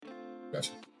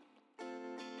Gotcha.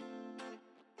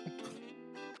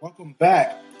 Welcome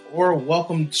back, or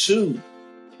welcome to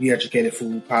the Educated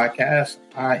Food Podcast.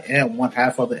 I am one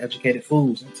half of the Educated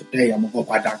Foods, and today I'm going to go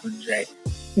by Dr. J.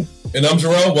 And I'm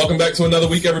Jerome. Welcome back to another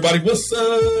week, everybody. What's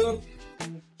up?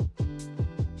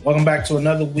 Welcome back to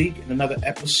another week and another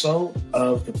episode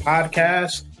of the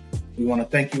podcast. We want to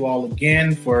thank you all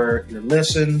again for your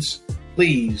listens.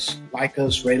 Please like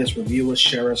us, rate us, review us,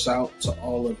 share us out to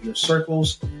all of your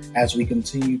circles as we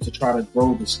continue to try to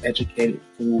grow this educated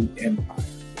food empire.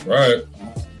 Right.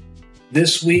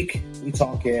 This week, we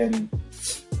talking,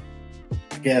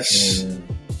 I guess, I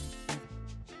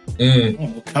don't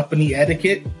know, company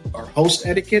etiquette or host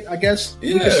etiquette, I guess.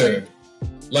 Yeah.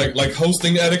 Like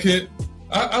hosting etiquette.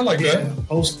 I like that.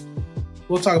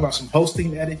 We'll talk about some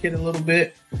hosting etiquette a little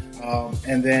bit.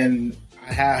 And then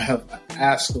I have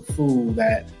asked a fool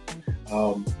that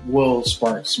will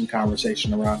spark some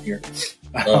conversation around here.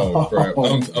 Oh, crap.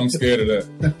 I'm scared of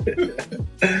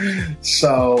that.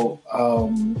 So,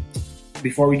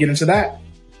 before we get into that,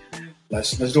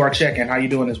 let's do our check-in. How you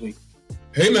doing this week?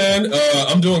 Hey, man.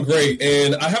 I'm doing great.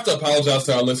 And I have to apologize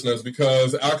to our listeners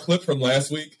because our clip from last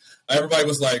week, everybody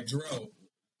was like, Jerome,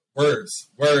 words,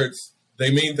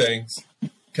 they mean things.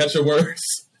 Catch your words.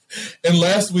 And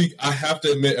last week, I have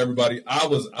to admit, everybody, I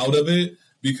was out of it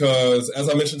because, as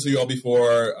I mentioned to you all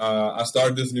before, I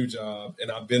started this new job,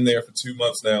 and I've been there for 2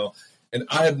 months now, and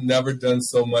I have never done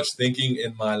so much thinking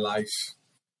in my life.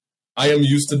 I am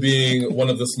used to being one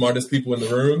of the smartest people in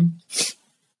the room.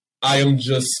 I am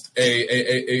just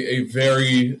a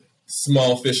very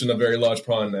small fish in a very large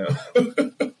pond now.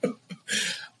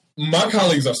 My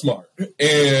colleagues are smart,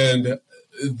 and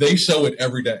they show it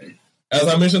every day. As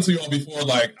I mentioned to you all before,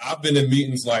 like, I've been in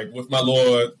meetings, like, with my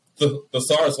Lord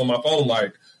thesaurus on my phone,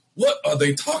 like, what are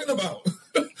they talking about?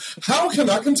 How can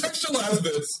I contextualize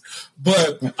this?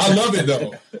 But I love it,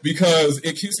 though, because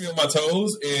it keeps me on my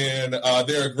toes, and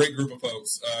they're a great group of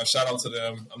folks. Shout out to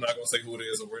them. I'm not going to say who it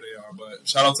is or where they are, but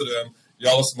shout out to them.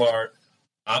 Y'all are smart.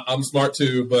 I'm smart,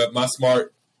 too, but my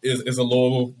smart is a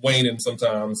little waning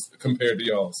sometimes compared to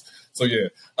y'all's. So, yeah.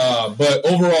 But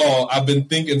overall, I've been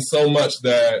thinking so much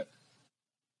that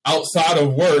outside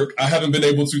of work, I haven't been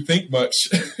able to think much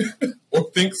or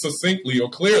think succinctly or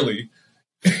clearly.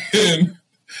 And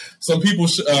some people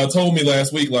told me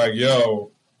last week, like, yo,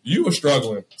 you were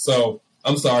struggling. So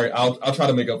I'm sorry. I'll try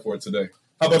to make up for it today.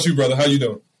 How about you, brother? How you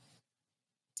doing?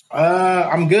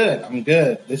 I'm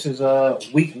good. This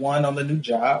is week 1 on the new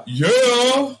job.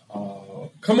 Yeah.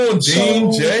 Come on,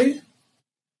 Dean J.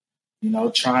 You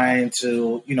know, trying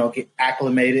to, get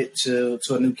acclimated to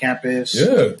a new campus.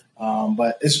 Yeah.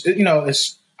 But it's an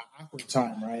awkward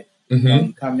time, right? Mm-hmm.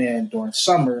 You come in during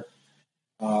summer,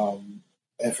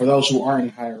 and for those who aren't in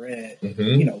higher ed,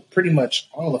 mm-hmm. Pretty much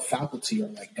all the faculty are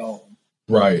like gone.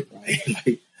 Right.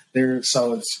 Like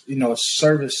so it's, it's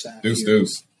service staff.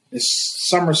 Deuce. It's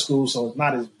summer school, so it's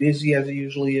not as busy as it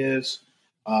usually is.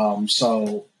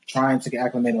 So trying to get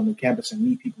acclimated on the campus and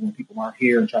meet people when people aren't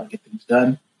here and try to get things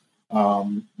done.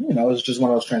 It's just one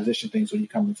of those transition things when you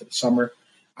come into the summer.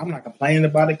 I'm not complaining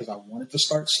about it because I want it to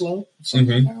start slow. So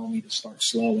mm-hmm. I don't need to start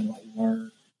slow and like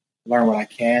learn what I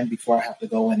can before I have to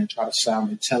go in and try to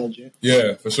sound intelligent.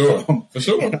 Yeah, for sure.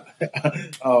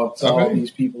 All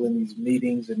these people in these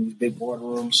meetings and these big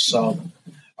boardrooms. So,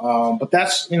 but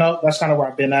that's kind of where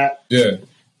I've been at. Yeah.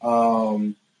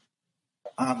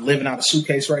 I'm living out a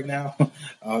suitcase right now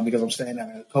because I'm staying at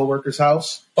a coworker's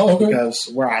house. Oh, okay. Because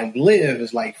where I live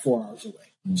is like 4 hours away.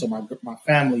 So my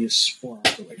family is 4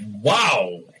 hours away.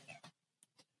 Wow. Right now.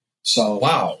 So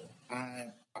wow.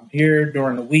 I'm here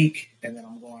during the week, and then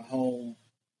I'm going home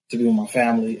to be with my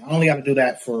family. I only got to do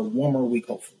that for one more week,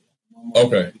 hopefully.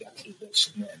 Okay. We got to do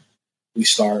this, and then we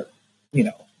start,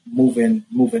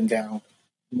 moving down,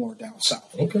 more down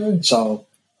south. Okay. So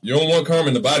you don't want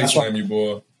Carmen to body slam you,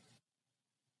 boy.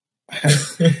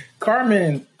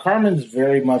 Carmen's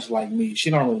very much like me. She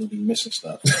don't really be missing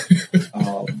stuff.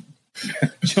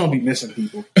 She don't be missing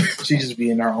people. She just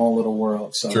be in her own little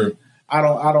world. So true. I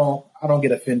don't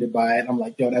get offended by it. I'm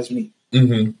like, yo, that's me.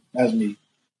 Mm-hmm. That's me.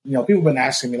 People been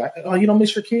asking me like, oh, you don't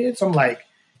miss your kids? I'm like,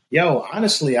 yo,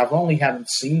 honestly, I've only haven't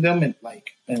seen them in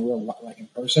real life, like in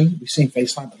person. We've seen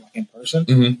FaceTime, but like in person,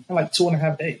 mm-hmm. in like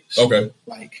 2.5 days. Okay.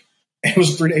 Like it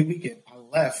was a 3-day weekend. I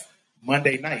left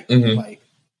Monday night. Mm-hmm. Like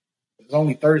it was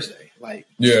only Thursday. Like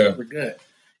yeah, we're good.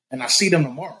 And I see them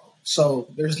tomorrow. So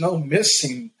there's no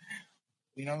missing,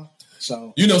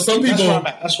 So some people.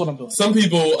 That's what I'm doing. Some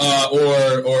people,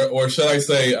 or should I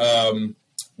say,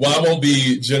 well, I won't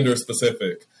be gender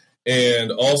specific.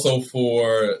 And also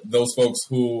for those folks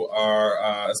who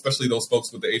are, especially those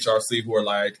folks with the HRC who are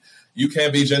like, you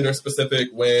can't be gender specific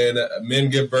when men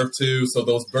give birth to. So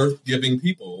those birth giving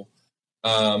people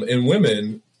and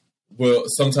women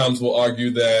sometimes will argue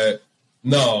that,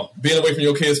 no, being away from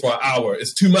your kids for an hour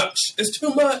is too much. It's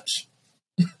too much.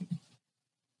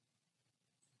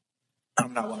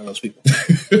 I'm not one of those people.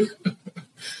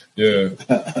 Yeah.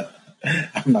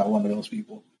 I'm not one of those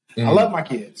people. I love my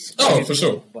kids. Oh, for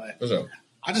sure. But for sure.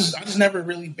 I just never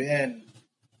really been.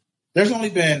 There's only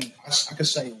been, I could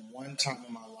say, one time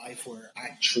in my life where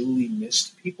I truly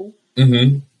missed people,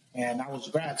 and that was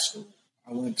grad school.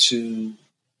 I went to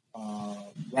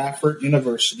Radford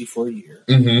University for a year,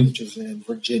 which is in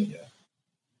Virginia,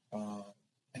 and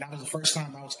that was the first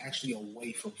time I was actually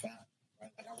away from family.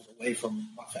 Right? Like I was away from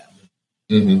my family,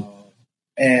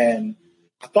 and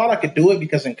I thought I could do it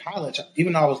because in college,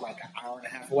 even though I was like an hour and a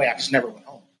half away, I just never went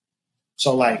home.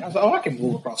 So like I was like, oh, I can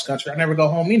move across country. I never go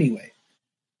home anyway.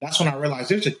 That's when I realized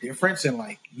there's a difference in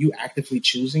like you actively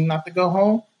choosing not to go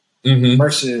home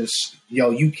versus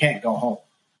you can't go home.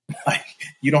 Like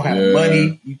you don't have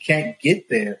money, you can't get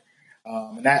there,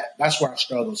 and that's where I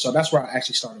struggled. So that's where I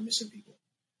actually started missing people.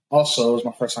 Also, it was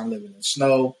my first time living in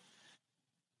snow.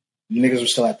 You niggas were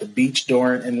still at the beach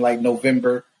in like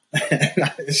November.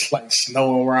 It's like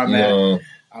snowing where I'm at.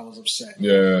 I was upset.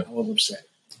 Yeah, I was upset.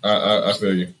 I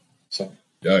feel you. So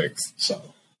yikes. So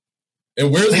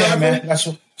and where's Radford? Man, that's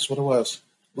what it was.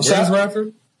 Where's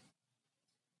Radford?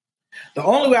 The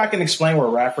only way I can explain where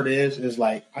Radford is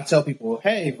like I tell people,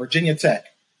 hey, Virginia Tech.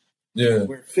 Yeah,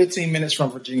 we're 15 minutes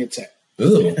from Virginia Tech.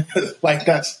 Like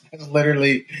that's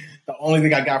literally the only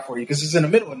thing I got for you because it's in the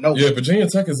middle of nowhere. Yeah, Virginia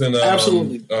Tech is in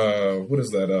absolutely. What is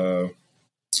that?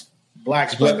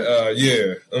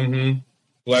 Blacksburg.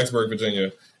 Blacksburg,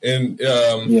 Virginia. And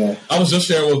I was just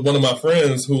sharing with one of my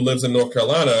friends who lives in North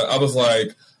Carolina. I was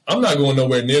like, I'm not going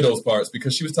nowhere near those parts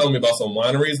because she was telling me about some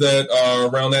wineries that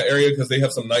are around that area because they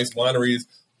have some nice wineries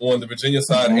on the Virginia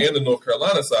side and the North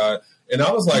Carolina side. And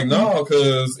I was like, no,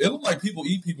 because it looked like people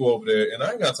eat people over there, and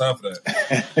I ain't got time for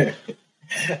that.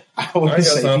 I would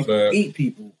say people eat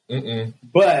people.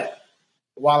 But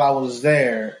while I was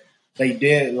there, they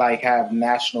did like have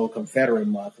National Confederate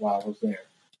Month while I was there.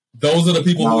 Those are the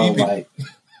people who eat people.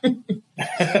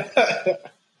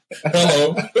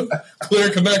 Hello.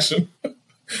 Clear connection.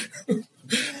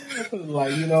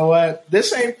 Like, you know what?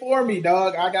 This ain't for me,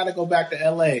 dog. I got to go back to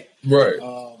LA. Right.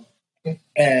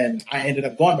 And I ended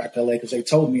up going back to LA because they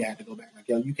told me I had to go back. Like,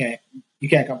 yo, you can't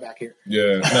come back here.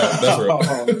 Yeah, no, that's real.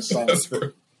 So, that's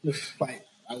real. Like,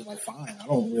 I was like, fine. I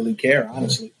don't really care,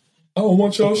 honestly. I don't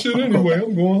want y'all shit anyway.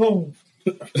 I'm going home.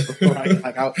 Right?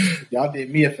 Like, y'all did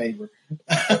me a favor.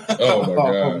 Oh my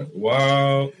god!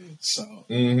 Wow. So,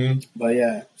 but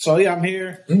yeah. So yeah, I'm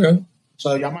here. Okay.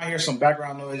 So y'all might hear some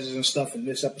background noises and stuff in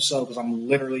this episode because I'm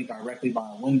literally directly by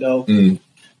a window.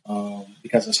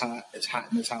 Because it's hot. It's hot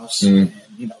in this house, and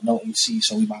no AC,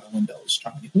 so we by the windows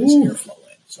trying to get this airflow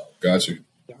in. So, got you.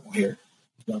 Y'all gonna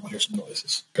hear some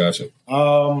noises. Gotcha.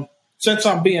 Since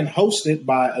I'm being hosted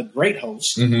by a great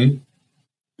host, my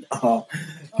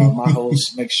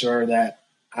host makes sure that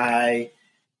I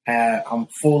get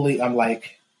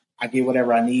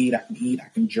whatever I need. I can eat. I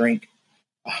can drink.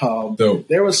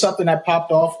 There was something that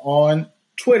popped off on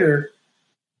Twitter.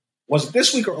 Was it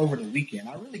this week or over the weekend?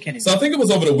 I really can't. So I think it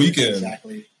was over the weekend.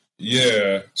 Exactly.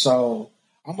 Yeah. So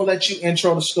I'm gonna let you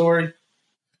intro the story.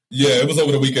 Yeah, it was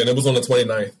over the weekend. It was on the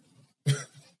 29th.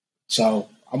 So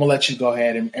I'm gonna let you go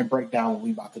ahead and break down what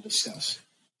we about to discuss.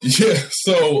 Yeah.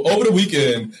 So over the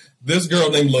weekend, this girl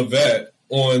named Lavette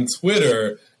on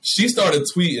Twitter, she started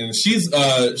tweeting. She's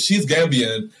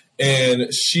Gambian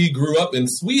and she grew up in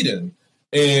Sweden.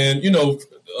 And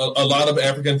a lot of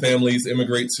African families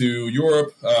immigrate to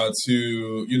Europe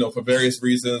for various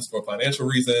reasons, for financial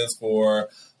reasons, for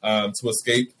to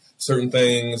escape certain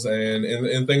things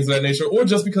and things of that nature, or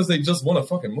just because they just want to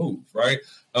fucking move, right?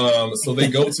 So they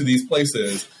go to these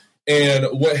places. And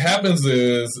what happens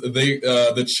is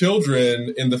the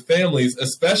children in the families,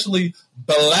 especially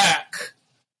black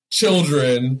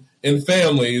children in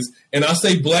families, and I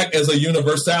say black as a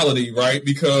universality, right?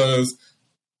 Because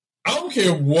I don't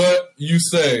care what you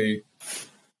say.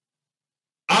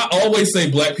 I always say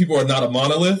black people are not a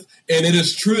monolith, and it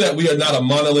is true that we are not a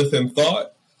monolith in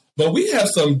thought, but we have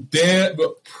some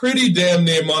pretty damn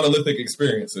near monolithic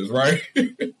experiences, right?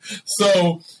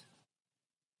 So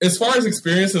as far as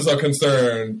experiences are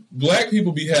concerned, black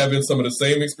people be having some of the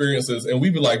same experiences, and we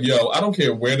be like, yo, I don't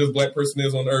care where this black person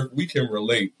is on earth, we can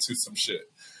relate to some shit.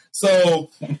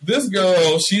 So this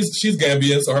girl, she's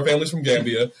Gambian, so her family's from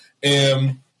Gambia,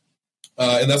 and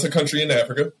and that's a country in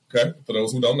Africa, okay, for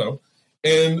those who don't know.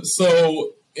 And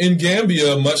so in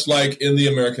Gambia, much like in the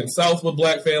American South with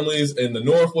black families, in the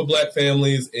North with black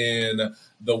families, in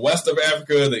the west of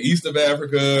Africa, the east of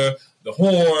Africa, the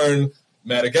Horn,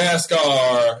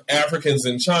 Madagascar, Africans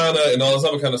in China, and all this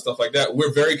other kind of stuff like that,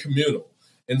 we're very communal.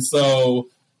 And so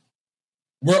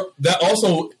that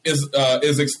also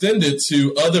is extended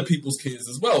to other people's kids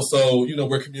as well. So,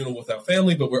 we're communal with our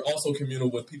family, but we're also communal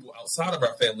with people outside of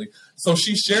our family. So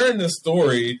she's sharing this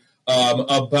story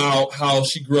about how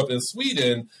she grew up in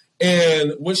Sweden.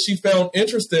 And what she found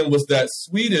interesting was that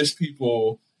Swedish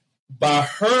people, by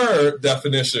her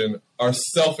definition, are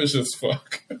selfish as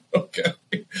fuck. Okay.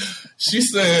 She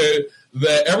said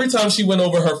that every time she went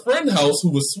over her friend's house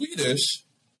who was Swedish,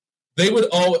 they would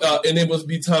all, and it would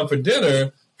be time for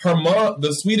dinner. Her mom,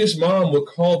 the Swedish mom, would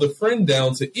call the friend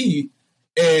down to eat,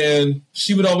 and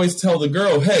she would always tell the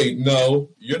girl, "Hey, no,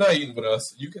 you're not eating with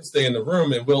us. You can stay in the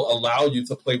room, and we'll allow you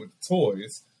to play with the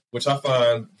toys," which I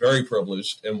find very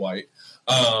privileged and white.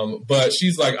 But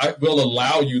she's like, "I will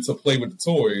allow you to play with the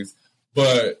toys,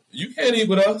 but you can't eat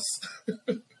with us,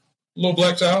 little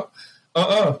black child.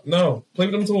 No, play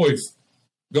with them toys.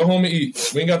 Go home and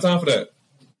eat. We ain't got time for that."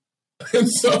 And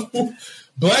so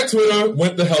Black Twitter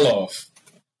went the hell off.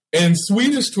 And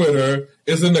Swedish Twitter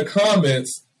is in the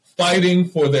comments fighting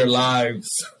for their lives.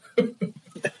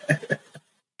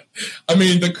 I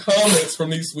mean, the comments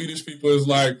from these Swedish people is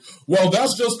like, well,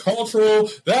 that's just cultural.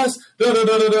 That's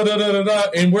da-da-da-da-da-da-da-da.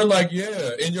 And we're like,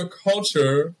 yeah, and your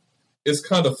culture is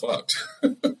kind of fucked,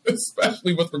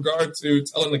 especially with regard to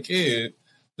telling a kid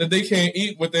that they can't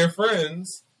eat with their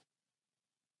friends,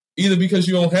 either because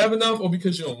you don't have enough or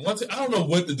because you don't want to. I don't know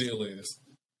what the deal is.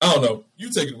 I don't know. You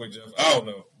take it away, Jeff. I don't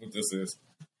know what this is.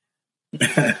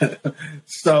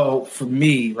 So for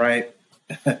me, right,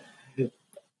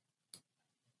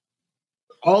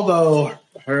 although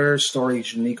her story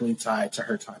is uniquely tied to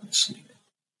her time in Sweden,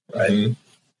 right?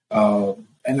 Mm-hmm.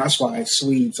 And that's why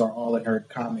Swedes are all in her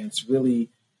comments really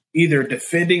either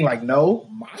defending, like, no,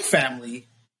 my family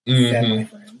and my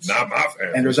friends. Not my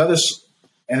family. And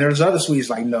there's other Swedes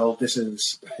like, no, this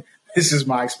is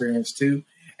my experience too.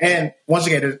 And once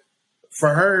again, for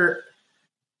her,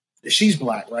 she's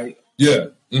black, right? Yeah.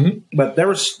 Mm-hmm. But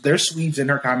there's Swedes in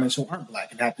her comments who aren't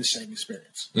black and have the same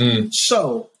experience.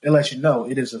 So it lets you know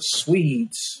it is a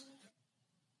Swede's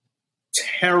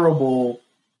terrible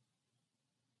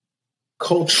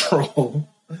cultural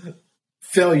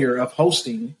failure of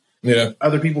hosting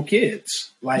other people's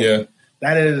kids. Like,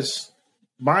 that is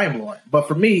mind blowing. But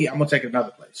for me, I'm gonna take it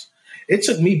another place. It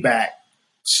took me back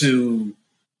to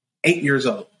 8 years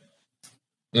old.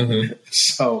 Mm-hmm.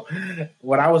 So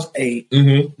when I was 8,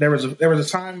 there was a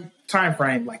time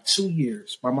frame, like 2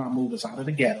 years. My mom moved us out of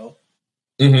the ghetto.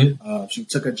 Mm-hmm. She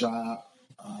took a job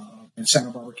in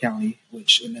Santa Barbara County,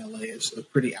 which in LA is a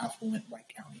pretty affluent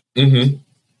white county. Mm-hmm.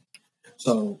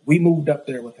 So we moved up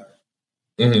there with her.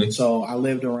 Mm-hmm. So I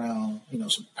lived around,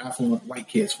 some affluent white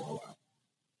kids for a while.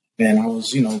 And I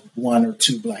was, one or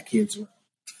two black kids around.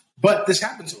 But this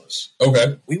happened to us.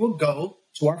 Okay. We would go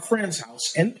to our friend's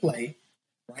house and play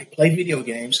video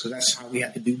games, because that's how we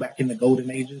had to do back in the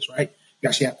golden ages, right? You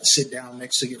actually have to sit down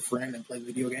next to your friend and play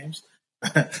video games.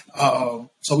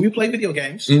 So we would play video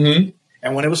games. Mm-hmm.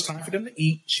 And when it was time for them to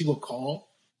eat, she would call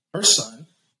her son.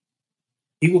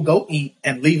 He would go eat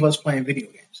and leave us playing video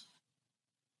games.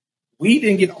 We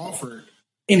didn't get offered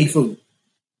any food.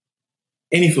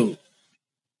 Any food.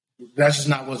 That's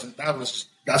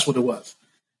what it was.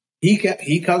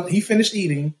 He finished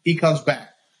eating, he comes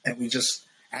back, and we just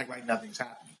act like nothing's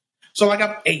happening. So like,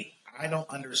 I'm 8. I don't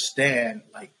understand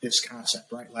like this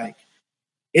concept, right? Like,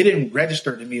 it didn't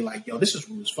register to me like, yo, this is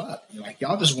rude as fuck. Like,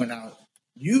 y'all just went out.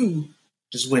 You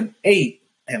just went 8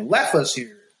 and left us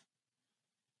here.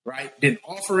 Right? Didn't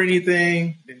offer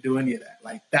anything, didn't do any of that.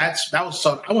 Like, that was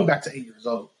so, I went back to 8 years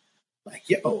old. Like,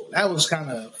 yo, that was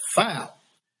kind of foul.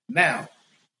 Now,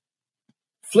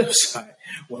 flip side,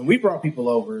 when we brought people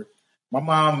over, my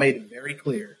mom made it very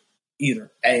clear.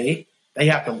 Either A, they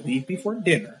have to leave before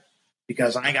dinner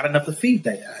because I ain't got enough to feed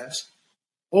their ass,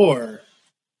 or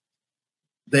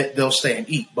that they'll stay and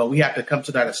eat. But we have to come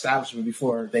to that establishment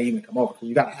before they even come over, because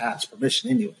you got to ask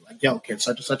permission anyway. Like, yo, can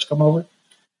such and such come over?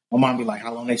 My mom be like,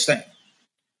 how long they staying?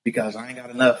 Because I ain't got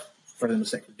enough for them to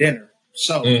stay for dinner.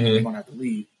 So they're going to have to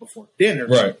leave before dinner.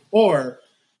 Right. Or,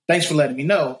 thanks for letting me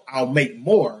know, I'll make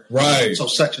more. Right. So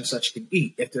such and such can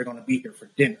eat if they're going to be here for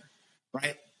dinner.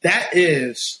 Right. That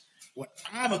is what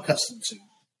I'm accustomed to.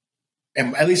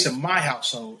 And at least in my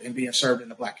household and being served in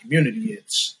the black community,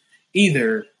 it's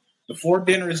either before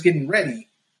dinner is getting ready,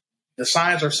 the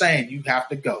signs are saying you have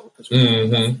to go because we're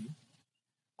going to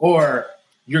or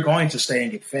you're going to stay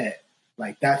and get fed.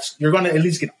 Like you're going to at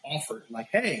least get offered. Like,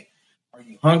 hey, are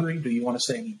you hungry? Do you want to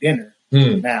stay and eat dinner?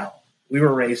 Now, we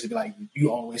were raised to be like,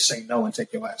 you always say no and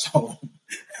take your ass home.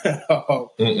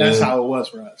 That's how it was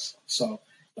for us. So,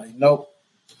 like, nope,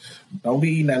 don't be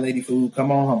eating that lady food.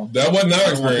 Come on home. That wasn't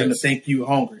our experience. I don't want them to think you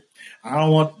hungry.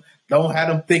 Don't have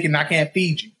them thinking I can't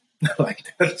feed you. Like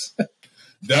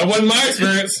that wasn't my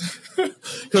experience.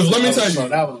 Because let me tell you,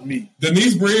 that was me.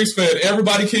 Denise Briggs fed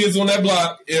everybody kids on that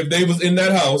block if they was in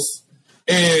that house,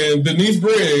 and Denise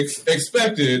Briggs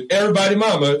expected everybody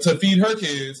mama to feed her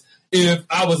kids if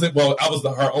I was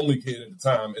her only kid at the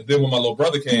time. And then when my little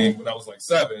brother came when I was like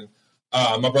 7,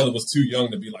 my brother was too young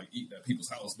to be like eating at people's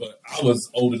house, but I was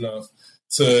old enough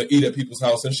to eat at people's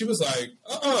house. And she was like,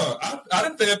 I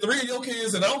done fed 3 of your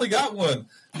kids and I only got one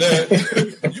that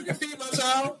you can feed my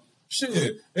child.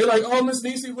 Shit. They're like, oh, Miss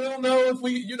Niecy, we don't know if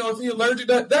if he allergic.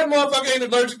 That motherfucker ain't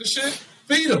allergic to shit.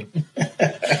 Feed him.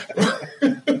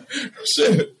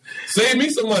 Shit. Save me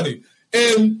some money.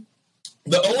 And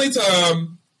the only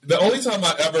time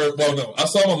I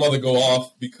saw my mother go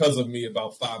off because of me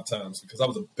about 5 times because I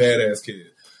was a badass kid.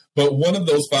 But one of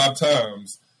those 5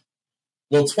 times,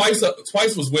 twice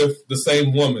was with the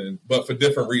same woman, but for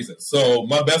different reasons. So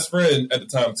my best friend at the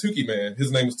time, Tukey Man, his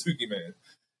name was Tukey Man.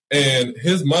 And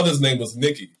his mother's name was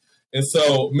Nikki. And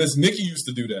so Miss Nikki used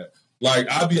to do that. Like,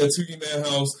 I'd be at Tukey Man's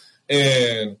house,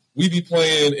 and we'd be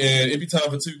playing, and it'd be time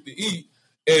for Tukey to eat.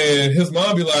 And his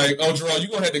mom be like, oh, Jerome, you're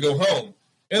going to have to go home.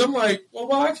 And I'm like, well,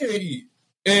 why I can't eat?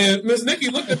 And Miss Nikki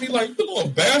looked at me like, you little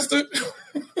bastard.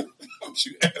 Don't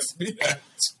you ask me that.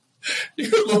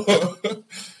 You little...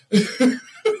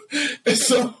 And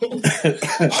so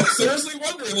I'm seriously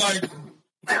wondering, like,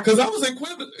 because I was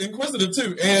inquisitive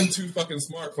too, and too fucking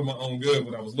smart for my own good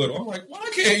when I was little. I'm like, why I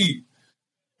can't eat?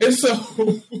 And so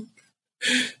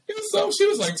she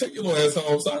was like, take your little ass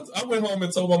home. So I went home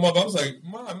and told my mother, I was like,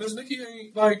 Mom, Miss Nikki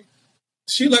ain't like,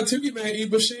 she let Tukey Man eat,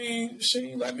 but she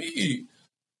ain't let me eat.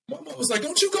 My mom was like,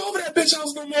 don't you go over that bitch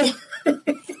house no more.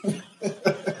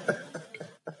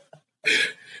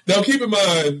 Now keep in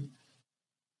mind,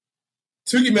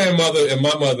 Tukey Man mother and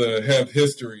my mother have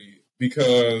history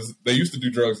because they used to do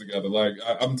drugs together. Like,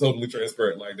 I'm totally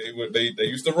transparent. Like, they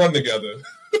used to run together,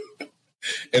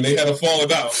 and they had a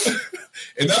falling out.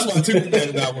 And that's why Tukey Man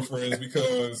and I were friends,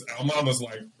 because our mamas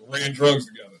like ran drugs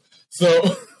together.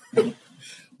 So,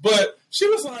 but she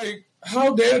was like,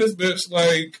 "How dare this bitch?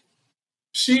 Like,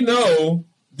 she know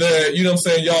that, you know what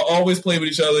I'm saying, y'all always play with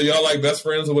each other. Y'all like best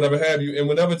friends or whatever have you. And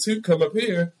whenever Tuke come up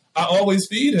here, I always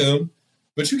feed him,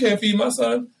 but you can't feed my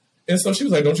son." And so she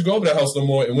was like, don't you go over that house no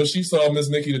more. And when she saw Miss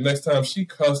Nikki the next time, she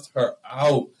cussed her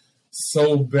out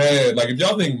so bad. Like, if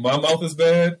y'all think my mouth is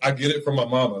bad, I get it from my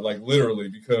mama, like, literally,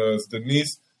 because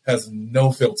Denise has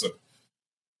no filter.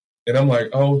 And I'm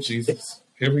like, oh, Jesus,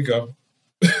 here we go.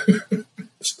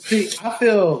 See, I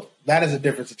feel that is a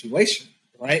different situation,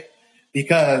 right?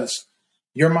 Because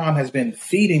your mom has been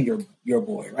feeding your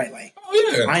boy, right? Like,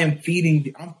 oh, yeah. I'm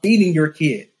feeding your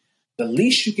kid. The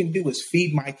least you can do is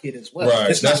feed my kid as well.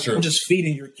 Right, it's that's not true. I'm just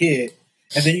feeding your kid,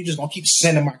 and then you just gonna keep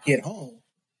sending my kid home.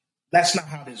 That's not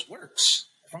how this works.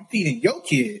 If I'm feeding your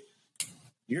kid,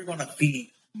 you're gonna feed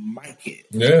my kid.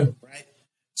 Yeah. Right.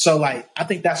 So, like, I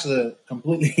think that's a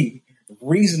completely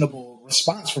reasonable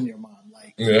response from your mom.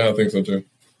 Like, yeah, I think so too.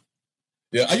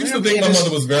 Yeah, I used to think my mother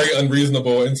was very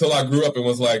unreasonable until I grew up and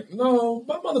was like, no,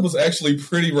 my mother was actually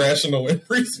pretty rational and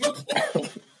reasonable.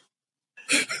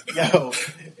 Yo,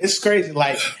 it's crazy.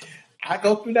 Like, I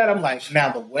go through that. I'm like,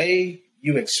 now the way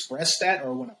you expressed that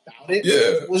or went about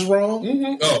it was wrong.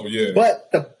 Mm-hmm. Oh, yeah. But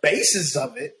the basis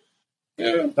of it,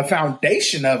 the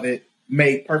foundation of it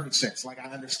made perfect sense. Like, I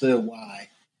understood why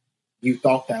you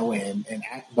thought that way and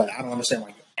act, but I don't understand why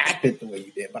you acted the way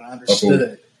you did. But I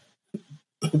understood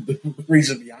the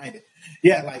reason behind it.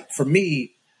 Yeah, like, for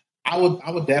me, I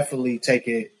would definitely take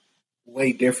it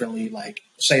way differently. Like,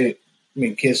 say,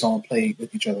 kids don't play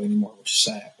with each other anymore, which is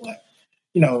sad. But,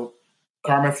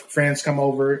 Carmen friends come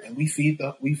over and we feed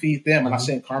them. Mm-hmm. And I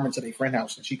send Carmen to their friend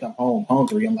house and she come home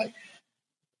hungry. I'm like,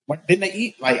 what didn't they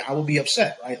eat? Like, I will be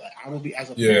upset, right? Like, I will be,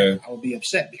 as a parent, I will be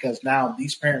upset because now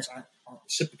these parents aren't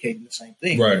reciprocating the same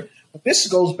thing. Right. But this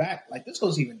goes back, like, this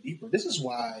goes even deeper. This is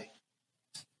why,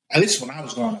 at least when I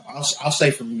was growing up, I'll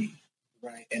say for me,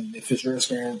 right? And if it's your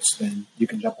experience, then you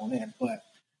can jump on in. But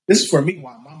this is for me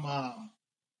why my mom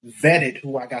vetted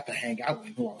who I got to hang out with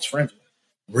and who I was friends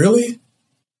with. Really?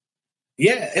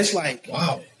 Yeah, it's like,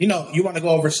 wow. You want to go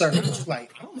over certain,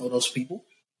 like, I don't know those people.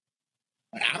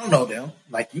 Like, I don't know them.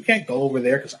 Like, you can't go over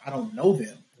there because I don't know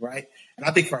them, right? And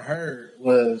I think for her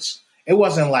was, it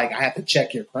wasn't like I had to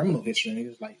check your criminal history. And he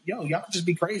was like, yo, y'all could just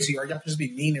be crazy or y'all could just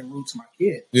be mean and rude to my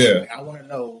kid. Yeah. Like, I want to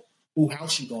know who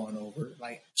house you going over.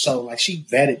 Like, so like she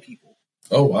vetted people.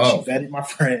 Oh, wow. She vetted my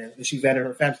friends and she vetted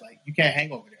her family. Like, you can't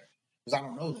hang over there because I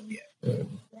don't know them yet. Yeah.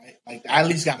 Right? Like, I at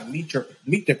least got to meet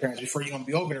their parents before you're going to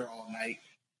be over there all night.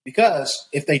 Because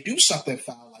if they do something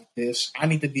foul like this, I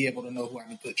need to be able to know who I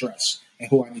need to address and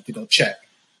who I need to go check.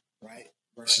 Right?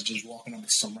 Versus just walking up to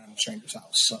some random stranger's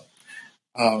house. So,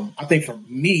 I think for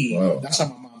me, that's how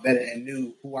my mom vetted and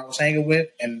knew who I was hanging with,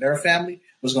 and their family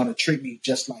was going to treat me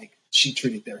just like she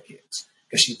treated their kids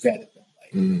because she vetted them.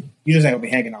 Like, you just ain't gonna be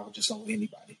hanging out with just over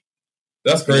anybody.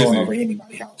 That's crazy. Going over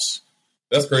anybody's house.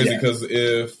 That's crazy because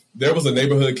if there was a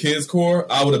neighborhood kids corps,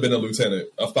 I would have been a lieutenant,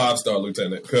 a 5-star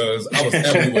lieutenant, because I was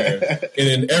everywhere and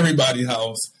in everybody's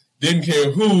house. Didn't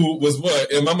care who was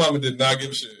what, and my mama did not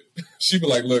give a shit. She'd be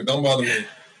like, "Look, don't bother me.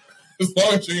 As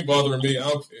long as you ain't bothering me, I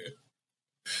don't care."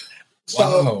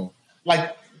 So,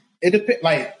 like,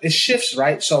 it shifts,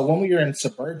 right? So when we were in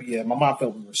suburbia, my mom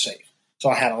felt we were safe, so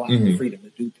I had a lot of freedom to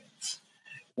do things.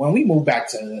 When we moved back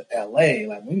to LA,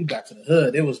 like when we moved back to the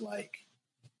hood, it was like,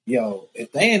 yo,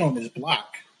 if they ain't on this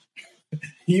block,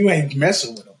 you ain't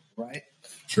messing with them, right?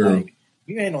 True. Like,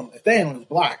 if they ain't on this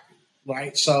block,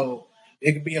 right? So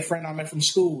it could be a friend I met from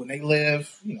school and they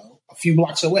live, a few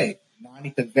blocks away. Now I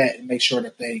need to vet and make sure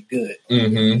that they good.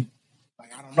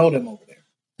 Like, I don't know them over there.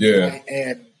 Yeah. Right?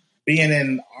 And being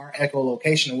in our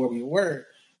echolocation where we were,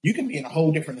 you can be in a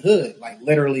whole different hood, like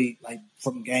literally, like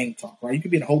from gang talk, right? You could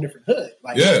be in a whole different hood.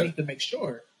 Like, you need to make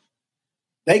sure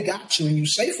they got you and you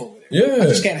safe over there. Yeah. I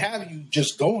just can't have you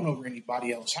just going over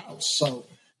anybody else's house. So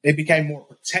they became more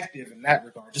protective in that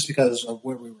regard, just because of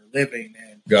where we were living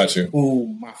and who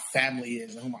my family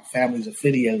is and who my family's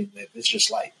affiliated with. It's just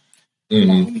like, we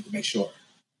need to make sure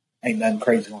ain't nothing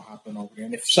crazy gonna happen over there.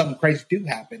 And if something crazy do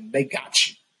happen, they got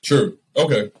you. True.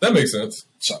 Okay. That makes sense.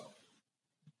 So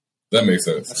that makes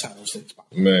sense. That's how those things pop.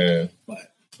 Man.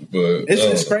 But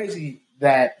it's crazy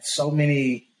that so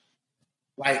many,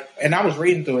 like, and I was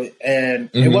reading through it, and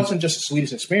it wasn't just the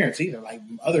sweetest experience either. Like,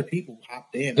 other people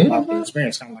hopped in about the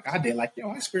experience, kind of like I did. Like,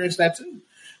 I experienced that too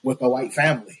with the white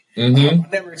family. I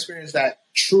never experienced that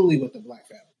truly with the black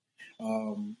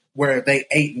family, where they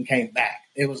ate and came back.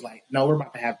 It was like, no, we're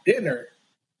about to have dinner.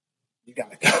 You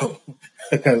gotta go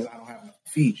because I don't have enough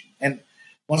to feed you. And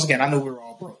once again, I knew we were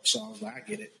all broke, so I was like, I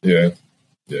get it. Yeah.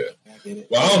 I get it.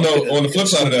 Well, I don't know. On the flip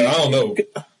side of that, I don't know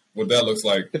what that looks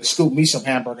like. Could scoop me some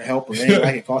hamburger helper. It ain't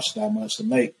like it costs that much to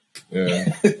make.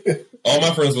 Yeah. All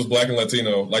my friends was black and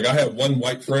Latino. Like, I had one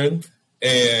white friend,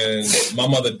 and my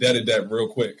mother deaded that real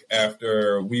quick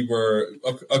after we were,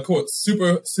 of course,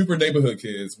 super neighborhood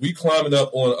kids. We climbing up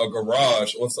on a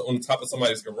garage, on the top of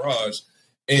somebody's garage,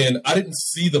 and I didn't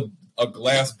see a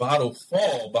glass bottle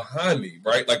fall behind me,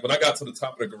 right? Like, when I got to the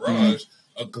top of the garage,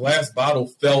 a glass bottle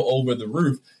fell over the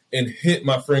roof and hit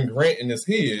my friend Grant in his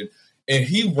head. And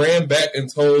he ran back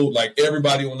and told, like,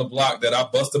 everybody on the block that I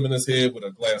busted him in his head with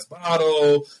a glass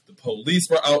bottle. The police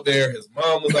were out there. His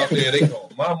mom was out there. They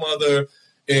called my mother.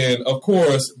 And, of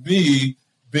course, me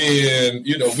being,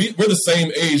 we're the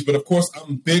same age, but, of course,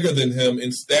 I'm bigger than him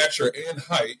in stature and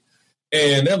height.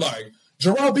 And they're like,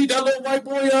 Gerald beat that little white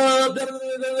boy up. Da, da,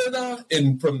 da, da, da.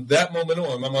 And from that moment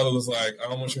on, my mother was like, I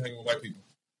don't want you hanging with white people.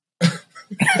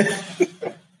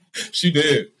 She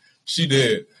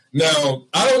did. Now,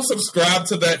 I don't subscribe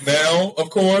to that now, of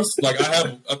course. Like, I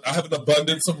have an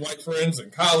abundance of white friends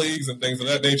and colleagues and things of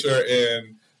that nature.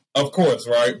 And, of course,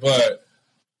 right? But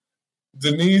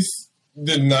Denise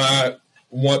did not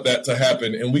want that to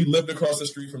happen. And we lived across the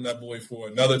street from that boy for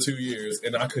another 2 years.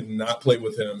 And I could not play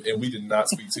with him. And we did not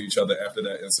speak to each other after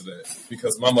that incident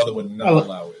because my mother would not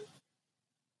allow it.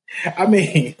 I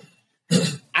mean,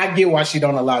 I get why she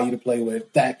don't allow you to play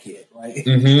with that kid,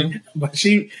 right? But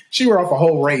she wrote off a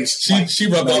whole race. She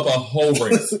rubbed off a whole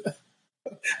race.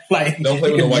 Like, don't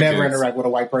play with you the white never kids. Interact with a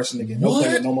white person again. Don't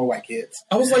play with no more white kids.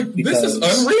 I was like, this is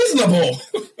unreasonable.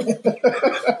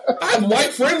 I have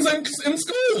white friends in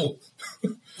school.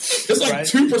 It's like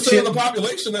 2% of the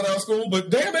population in our school, but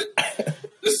damn it,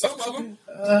 there's some of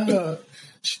them.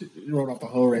 She wrote off a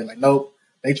whole race. Like, nope,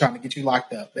 they trying to get you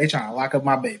locked up. They trying to lock up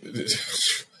my baby.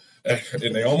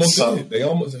 And they almost did. They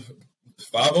almost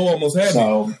 5-0 almost had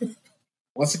me.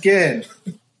 Once again,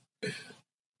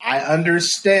 I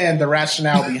understand the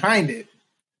rationale behind it.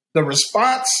 The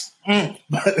response,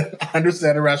 but I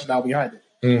understand the rationale behind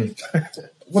it.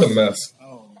 What a mess.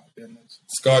 Oh my goodness.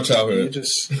 Scarred childhood.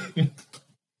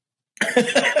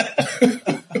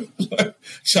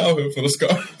 Childhood full of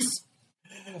scars.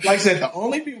 Like I said, the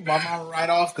only people my mom would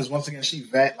write off, because once again, she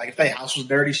vet. Like, if their house was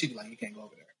dirty, she'd be like, you can't go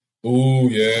over there. Ooh,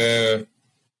 yeah.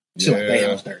 She like they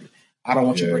house dirty. I don't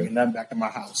want you bringing nothing back to my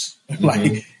house.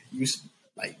 Like you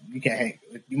can't hang.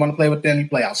 If you want to play with them, you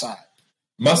play outside.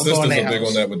 My sisters are big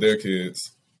on that with their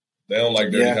kids. They don't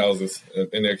like dirty houses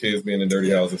and their kids being in dirty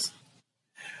houses.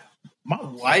 My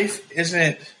wife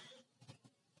isn't.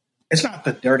 It's not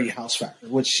the dirty house factor,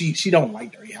 which she don't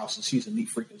like dirty houses. She's a neat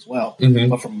freak as well. Mm-hmm.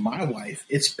 But for my wife,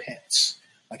 it's pets.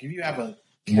 Like if you have a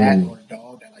cat or a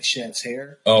dog that like sheds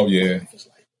hair. Oh yeah. It's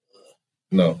like,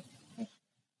 no.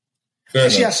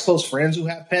 She has close friends who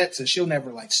have pets, and she'll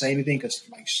never like say anything because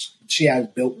like she has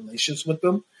built relationships with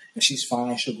them, and she's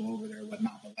fine. She'll go over there and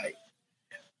whatnot. But like,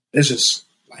 it's just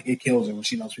like it kills her when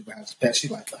she knows people have pets.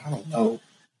 She's like, I don't know.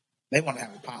 They want to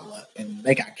have a potluck, and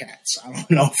they got cats. I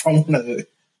don't know if I want to.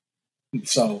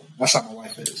 So that's how my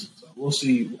wife is. So we'll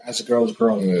see as the girls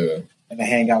grow and they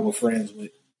hang out with friends with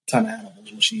a ton of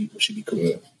animals. Will she be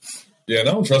cool? Yeah, and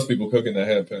I don't trust people cooking that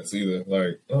have pets either.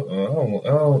 Like, I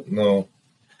don't know.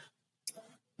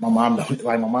 My mom don't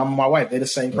like my mom and my wife. They're the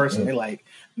same person. They're like,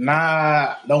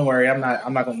 nah, don't worry. I'm not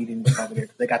gonna eat anything over there.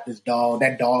 They got this dog.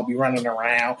 That dog be running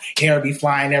around. Hair be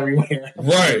flying everywhere.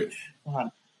 Right.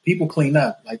 People clean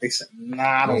up. Like they said, nah,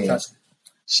 I don't trust it.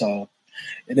 So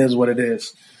it is what it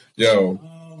is. Yo,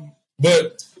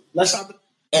 but let's not.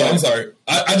 I'm sorry.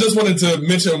 I just wanted to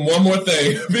mention one more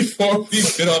thing before we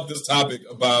get off this topic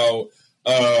about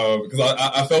because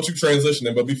I felt you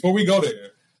transitioning. But before we go there.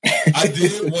 I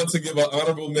did want to give an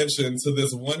honorable mention to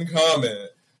this one comment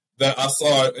that I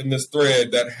saw in this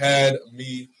thread that had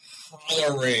me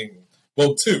hollering.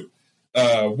 Well, two.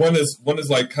 One is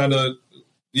like kind of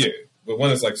but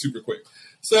one is like super quick.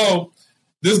 So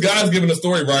this guy's giving a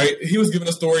story, right? He was giving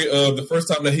a story of the first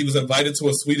time that he was invited to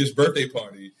a Swedish birthday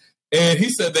party, and he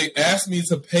said they asked me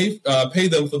to pay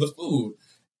them for the food,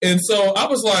 and so I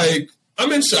was like,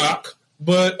 I'm in shock.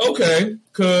 But okay,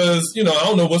 because, I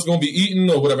don't know what's going to be eaten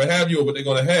or whatever have you or what they're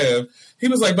going to have. He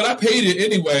was like, but I paid it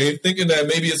anyway, thinking that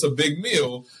maybe it's a big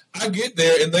meal. I get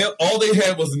there, and all they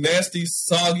had was nasty,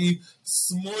 soggy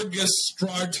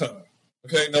smorgasstrata.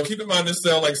 Okay, now keep in mind this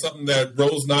sounds like something that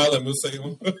Rose Nyland would say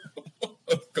on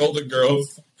Golden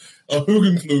Girls,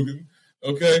 Hugenflugen,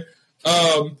 okay?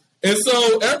 And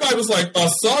so everybody was like, a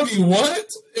soggy what?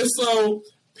 And so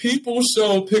people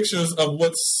show pictures of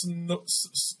what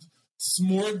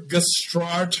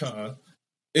smorgasstrata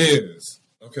is.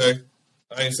 Okay?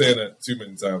 I ain't saying that too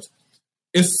many times.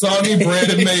 It's soggy bread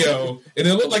and mayo, and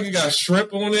it looked like it got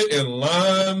shrimp on it, and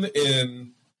lime,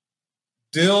 and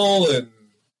dill, and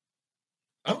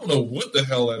I don't know what the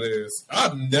hell that is.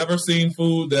 I've never seen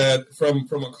food that from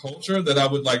a culture that I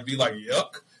would like be like,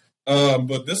 yuck.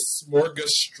 But this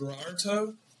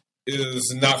smorgasstrata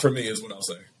is not for me, is what I'll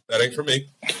say. That ain't for me.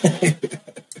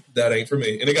 That ain't for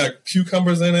me. And it got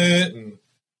cucumbers in it and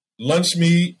lunch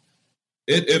meat.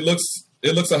 It looks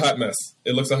a hot mess.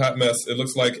 It looks a hot mess. It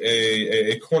looks like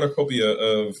a cornucopia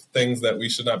of things that we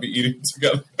should not be eating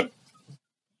together.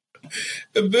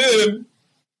 And then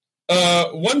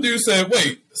one dude said,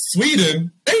 wait,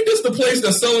 Sweden? Ain't this the place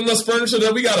that's selling us furniture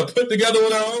that we got to put together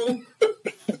on our own?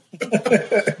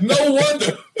 No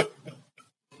wonder.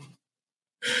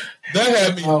 That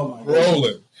had me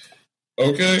rolling.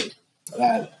 Okay?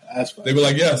 That's funny. They were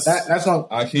like, yes, that's not,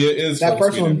 IKEA is that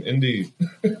first Sweden, one. indeed.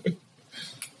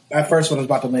 That first one is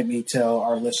about to make me tell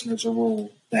our listeners a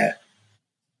rule that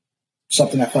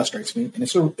something that frustrates me, and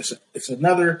it's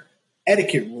another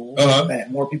etiquette rule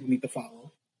that more people need to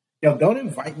follow. Yo, don't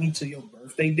invite me to your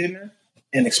birthday dinner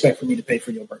and expect for me to pay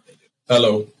for your birthday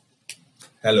dinner.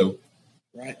 Hello.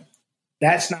 Right?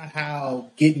 That's not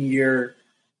how getting your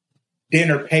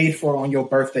dinner paid for on your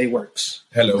birthday works.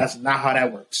 Hello. That's not how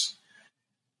that works.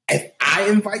 If I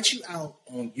invite you out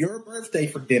on your birthday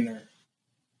for dinner,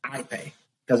 I pay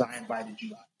because I invited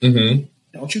you out. Mm-hmm.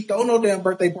 Don't you throw no damn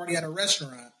birthday party at a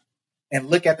restaurant and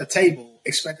look at the table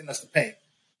expecting us to pay.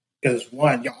 Because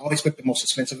one, y'all always pick the most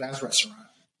expensive ass restaurant.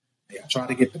 Y'all try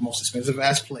to get the most expensive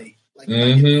ass plate. Like, you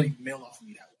might get a free meal off of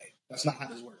me that way. That's not how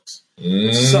this works.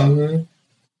 So,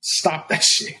 stop that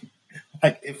shit.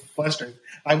 Like, it frustrates.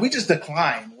 Like, we just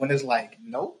decline when it's like,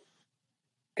 nope.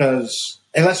 Because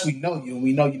unless we know you and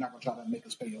we know you're not going to try to make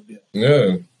us pay your bill.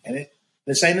 Yeah. And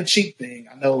this ain't a cheap thing.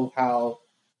 I know how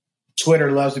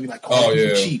Twitter loves to be like, oh,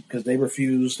 you're cheap because they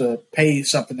refuse to pay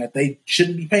something that they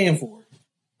shouldn't be paying for.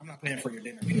 I'm not paying for your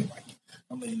dinner anyway.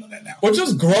 I'm letting you know that now. Or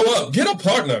just grow up. Get a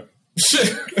partner. Shit.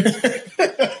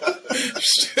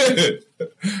 Shit.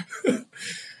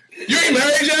 You ain't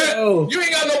married yet? Oh. You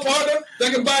ain't got no partner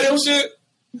that can buy your shit?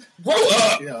 Grow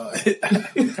up.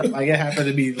 Like it happened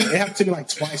to me. It happened to me like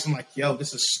twice. I'm like, yo,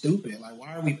 this is stupid. Like,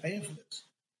 why are we paying for this?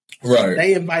 Right.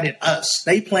 They invited us.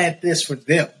 They planned this for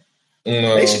them.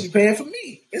 No. They should be paying for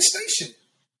me. It's their shit.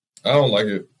 I don't like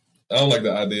it. I don't like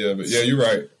the idea of it. Yeah, you're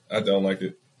right. I don't like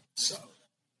it. So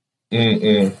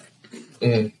Mm-mm.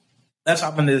 that's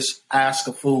happened this Ask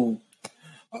a Fool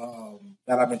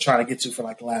that I've been trying to get to for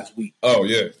like the last week. Oh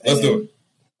yeah, let's do it.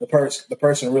 The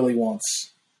person really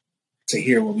wants to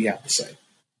hear what we have to say.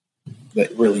 They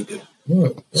really do.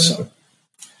 What? So,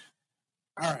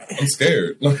 all right. I'm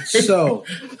scared. So,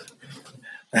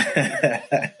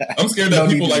 I'm scared that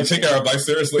people like take our advice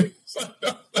seriously.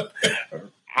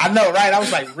 I know, right? I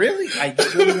was like, really? Like,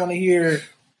 you really want to hear?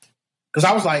 Because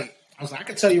I was like, I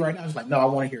can tell you right now. I was like, no, I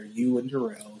want to hear you and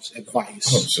Jarrell's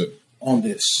advice on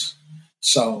this.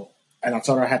 So, and I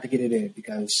told her I had to get it in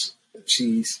because it's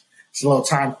a little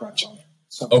time crunch on it.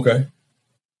 So, okay.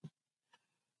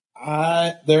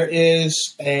 There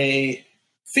is a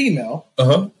female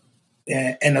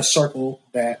in a circle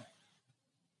that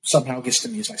somehow gets to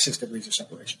me. It's like 6 degrees of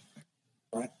separation,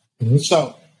 right? Mm-hmm.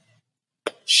 So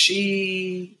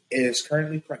she is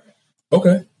currently pregnant.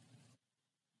 Okay.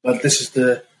 But this is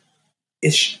the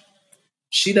issue.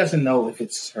 She doesn't know if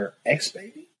it's her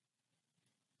ex-baby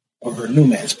or her new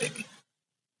man's baby.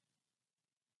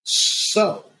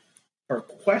 So her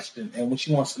question and what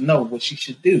she wants to know what she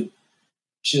should do.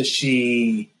 Should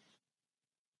she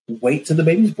wait till the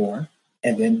baby's born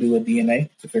and then do a DNA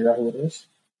to figure out who it is?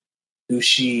 Do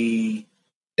she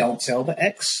don't tell the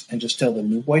ex and just tell the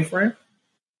new boyfriend?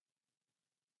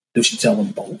 Do she tell them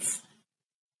both?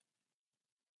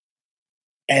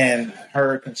 And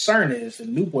her concern is the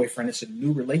new boyfriend, it's a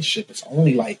new relationship. It's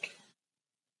only like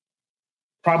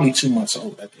probably 2 months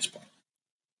old at this point.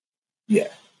 Yeah.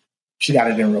 She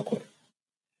got it in real quick.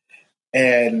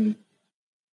 And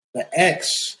the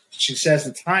ex, she says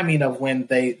the timing of when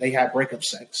they had breakup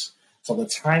sex. So the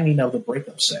timing of the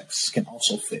breakup sex can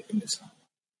also fit in this time.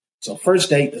 So first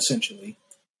date, essentially,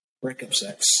 breakup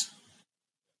sex.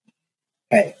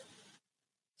 Hey,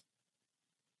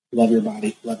 love your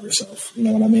body, love yourself. You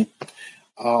know what I mean?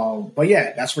 But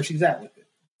yeah, that's where she's at with it.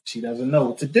 She doesn't know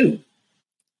what to do.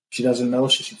 She doesn't know,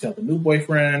 should she tell the new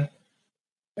boyfriend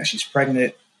that she's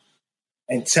pregnant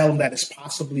and tell him that it's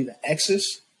possibly the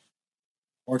ex's?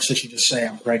 Or should she just say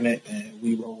I'm pregnant and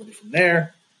we roll with it from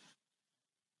there?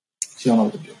 She don't know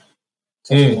what to do.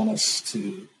 So I want us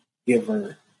to give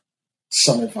her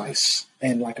some advice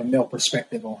and like a male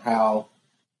perspective on how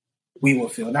we will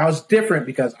feel. Now it's different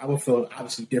because I will feel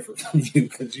obviously different from you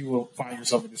because you will find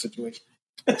yourself in this situation.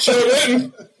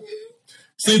 Sure.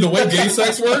 See, the way gay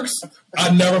sex works,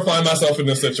 I never find myself in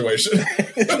this situation.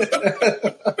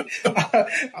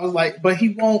 I was like, but he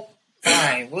won't.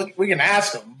 Fine, we can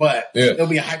ask him, but it'll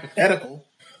be a hypothetical.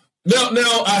 Now,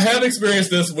 I have experienced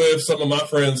this with some of my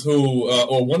friends who,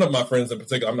 or one of my friends in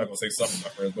particular, I'm not going to say some of my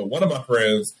friends, but one of my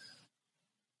friends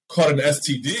caught an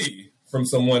STD from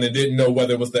someone and didn't know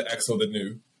whether it was the ex or the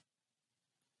new.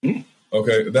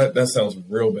 Okay, that sounds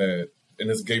real bad, and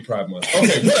it's Gay Pride Month.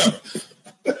 Okay, whatever.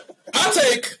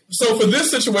 So for this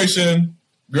situation,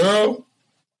 girl,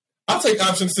 I'll take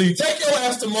option C. Take your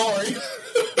ass to Maury.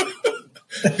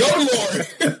 Go to Maury.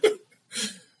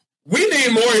 We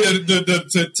need Maury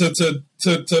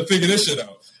to figure this shit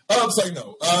out. It's like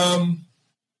no.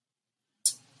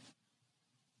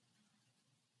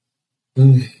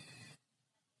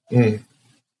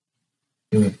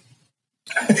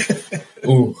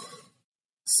 Ooh.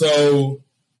 So,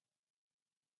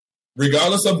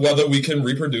 regardless of whether we can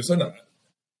reproduce or not,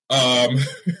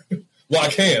 well, I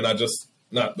can. I just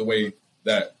not the way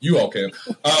that you all can.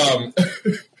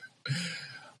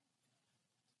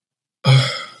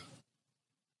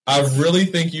 I really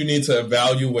think you need to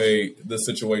evaluate the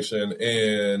situation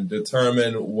and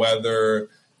determine whether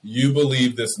you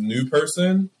believe this new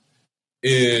person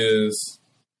is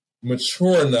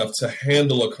mature enough to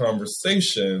handle a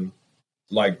conversation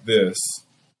like this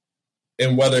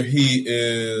and whether he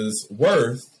is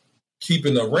worth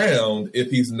keeping around if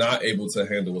he's not able to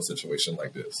handle a situation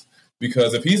like this.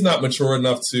 Because if he's not mature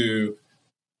enough to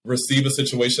receive a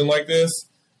situation like this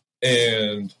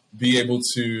and be able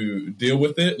to deal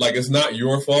with it, like it's not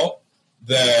your fault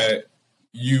that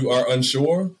you are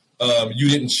unsure. You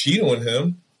didn't cheat on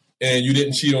him and you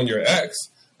didn't cheat on your ex.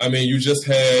 I mean, you just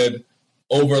had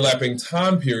overlapping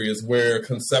time periods where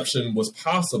conception was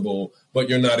possible, but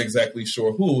you're not exactly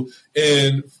sure who.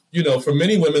 And, you know, for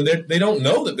many women, they don't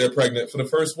know that they're pregnant for the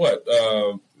first,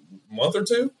 month or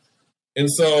two. And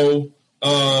so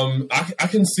I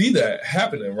can see that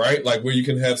happening, right? Like where you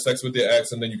can have sex with your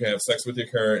ex and then you can have sex with your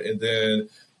current, and then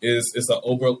it's an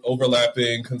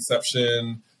overlapping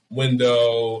conception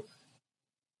window.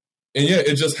 And yeah,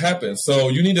 it just happens. So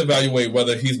you need to evaluate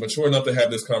whether he's mature enough to have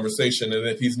this conversation. And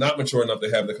if he's not mature enough to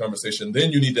have the conversation,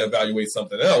 then you need to evaluate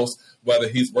something else, whether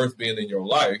he's worth being in your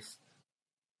life.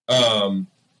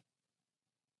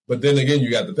 But then again, you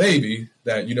got the baby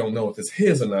that you don't know if it's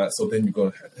his or not. So then you're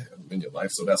going to have him in your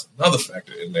life. So that's another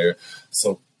factor in there.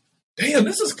 So, damn,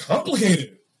 this is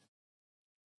complicated.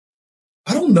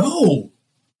 I don't know.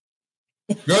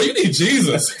 Girl, you need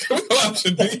Jesus. Can we go out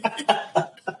your knee?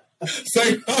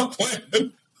 Say, I'm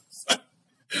playing.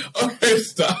 Okay,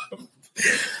 stop.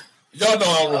 Y'all know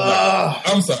I'm wrong.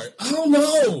 I'm sorry. I don't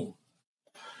know.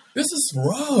 This is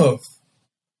rough.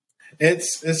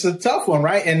 It's a tough one,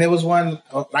 right? And there was one,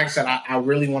 like I said, I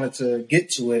really wanted to get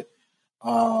to it.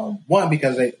 One,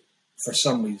 because for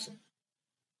some reason,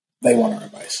 they want our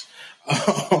advice.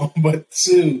 But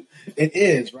two, it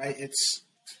is, right?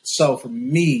 So for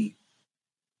me,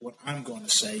 what I'm going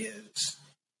to say is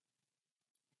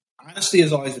honesty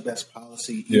is always the best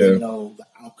policy, even though the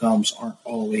outcomes aren't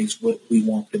always what we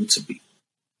want them to be,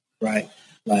 right?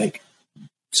 Like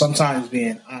sometimes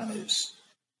being honest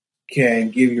can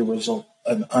give your result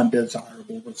an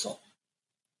undesirable result,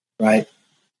 right?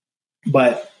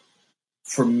 But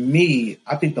for me,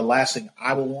 I think the last thing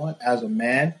I would want as a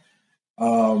man,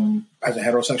 as a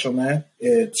heterosexual man,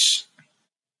 it's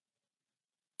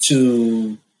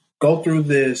to go through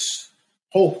this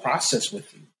whole process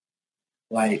with you.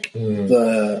 Like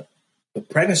the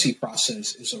pregnancy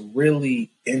process is a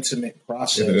really intimate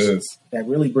process that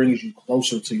really brings you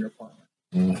closer to your partner.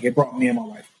 Like it brought me and my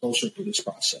wife closer through this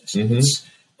process. It's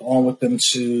going with them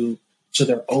to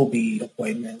their OB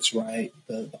appointments, right?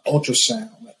 The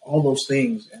ultrasound, like all those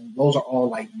things. And those are all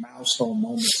like milestone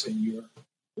moments in your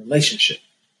relationship.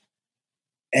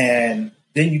 And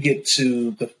then you get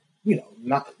to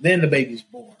then the baby's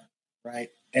born, right?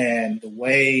 And the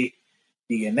way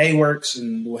DNA works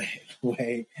and the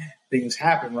way things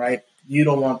happen, right? You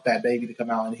don't want that baby to come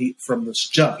out and from the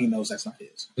jump, he knows that's not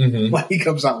his. Like he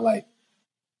comes out like,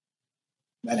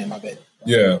 that ain't my baby. Right?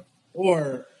 Yeah.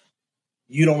 Or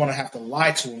you don't want to have to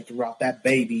lie to him throughout that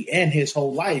baby and his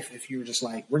whole life if you're just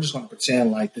like, we're just going to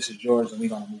pretend like this is yours and we're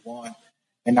going to move on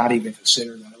and not even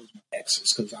consider that it was my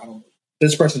ex's because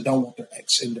this person don't want their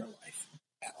ex in their life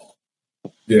at all.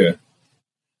 Yeah.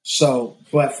 So,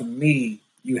 but for me,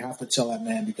 you have to tell that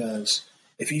man because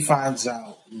if he finds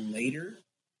out later,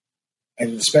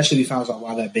 and especially if he finds out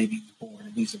why that baby's born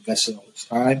and he's invested all this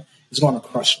time, it's going to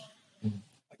crush him.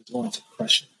 Like it's going to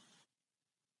crush him.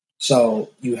 So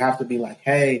you have to be like,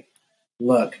 hey,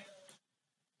 look,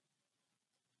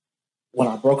 when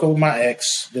I broke up with my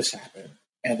ex, this happened.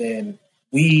 And then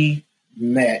we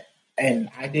met, and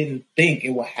I didn't think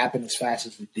it would happen as fast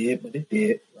as it did, but it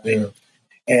did, right? Yeah.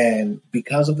 And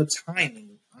because of the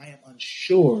timing, I am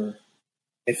unsure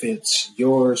if it's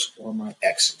yours or my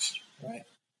ex's, right?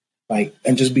 Like,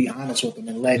 and just be honest with him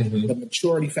and let the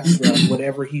maturity factor of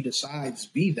whatever he decides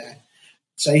be that.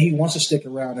 Say he wants to stick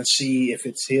around and see if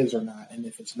it's his or not. And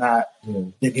if it's not,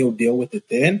 then he'll deal with it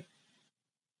then.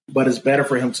 But it's better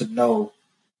for him to know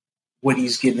what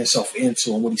he's getting himself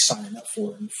into and what he's signing up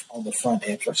for on the front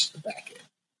end versus the back end.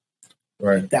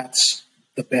 Right. That's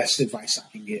the best advice I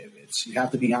can give. It's you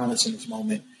have to be honest in this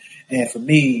moment. And for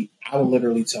me, I would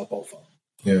literally tell both of them.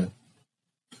 Yeah.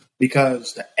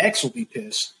 Because the ex will be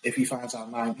pissed if he finds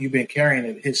out you've been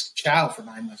carrying his child for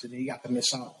 9 months and then you got to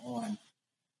miss out on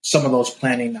some of those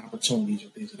planning opportunities or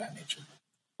things of that nature,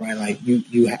 right? Like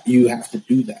you have to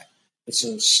do that. It's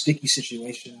a sticky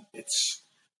situation. It's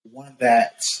one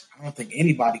that I don't think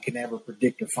anybody can ever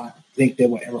predict or think they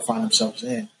will ever find themselves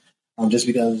in, just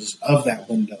because of that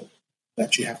window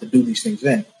that you have to do these things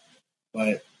in.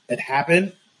 But it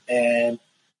happened, and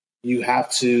you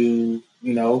have to,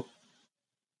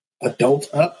 adult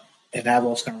up and have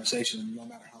those conversations, no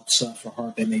matter how tough or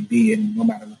hard they may be, and no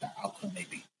matter what the outcome may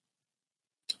be.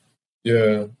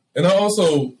 Yeah, and I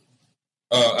also,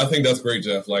 I think that's great,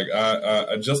 Jeff. Like,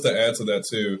 I just to add to that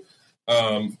too,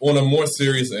 on a more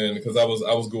serious end, because I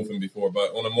was goofing before,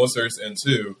 but on a more serious end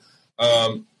too,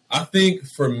 I think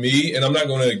for me, and I'm not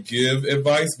going to give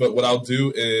advice, but what I'll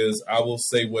do is I will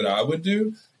say what I would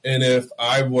do, and if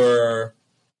I were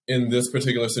in this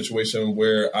particular situation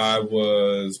where I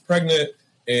was pregnant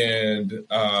and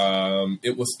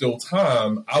it was still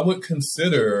time, I would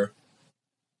consider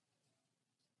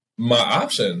my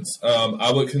options.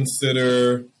 I would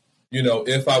consider,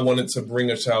 if I wanted to bring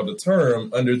a child to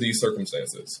term under these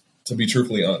circumstances, to be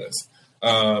truthfully honest.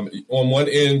 On one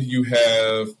end, you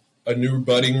have a new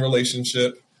budding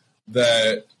relationship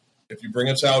that if you bring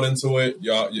a child into it,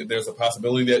 there's a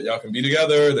possibility that y'all can be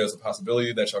together. There's a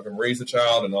possibility that y'all can raise a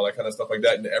child and all that kind of stuff like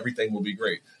that, and everything will be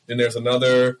great. Then there's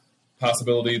another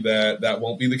possibility that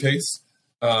won't be the case.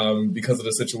 Because of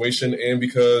the situation and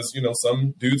because,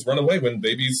 some dudes run away when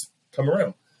babies come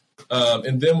around.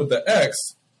 And then with the ex,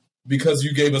 because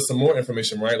you gave us some more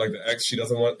information, right? Like the ex, she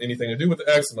doesn't want anything to do with the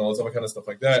ex and all this other kind of stuff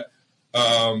like that.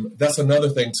 That's another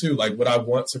thing too. Like, would I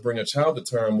want to bring a child to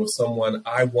term with someone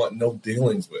I want no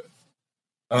dealings with?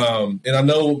 And I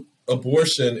know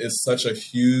abortion is such a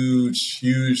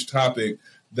huge topic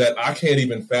that I can't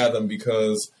even fathom,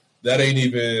 because that ain't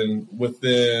even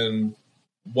within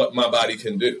what my body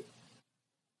can do,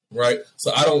 right?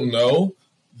 So I don't know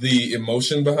the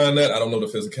emotion behind that. I don't know the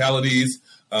physicalities.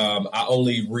 I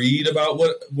only read about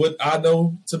what I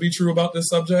know to be true about this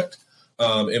subject.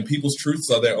 And people's truths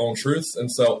are their own truths.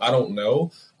 And so I don't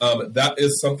know. That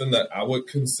is something that I would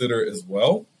consider as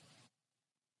well.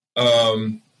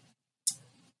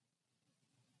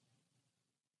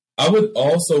 I would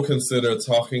also consider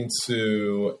talking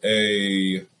to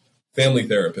a family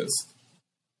therapist.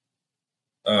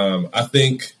 I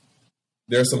think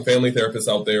there's some family therapists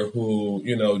out there who,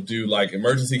 do like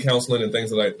emergency counseling and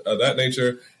things of that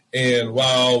nature. And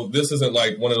while this isn't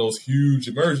like one of those huge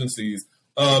emergencies,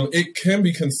 it can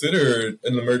be considered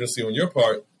an emergency on your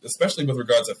part, especially with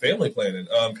regards to family planning.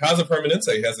 Casa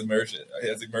Permanente has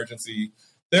emergency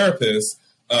therapists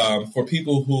for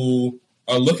people who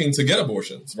are looking to get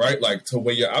abortions, right? Like, to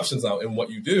weigh your options out. And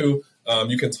what you do,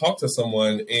 you can talk to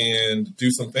someone and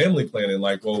do some family planning.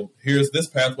 Like, well, here's this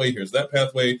pathway, here's that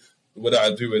pathway. What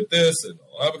I do with this and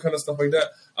all that kind of stuff like that.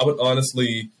 I would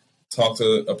honestly talk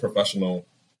to a professional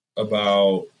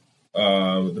about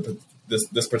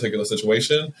this particular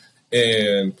situation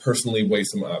and personally weigh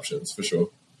some options for sure.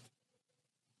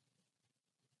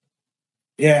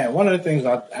 Yeah, one of the things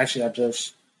I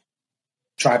just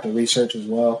tried to research as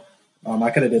well.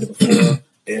 I could have did it before.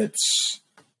 It's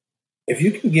if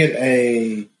you can get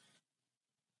a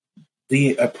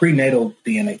prenatal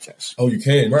DNA test. Oh, you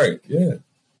can, right? Yeah.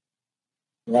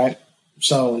 Right.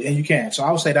 So, and you can. So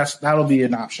I would say that'll be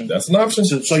an option. That's an option.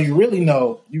 So you really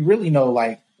know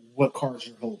like what cards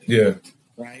you're holding. Yeah.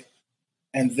 Right.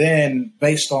 And then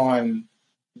based on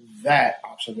that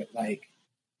option, like,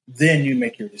 then you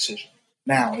make your decision.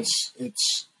 Now it's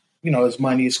it's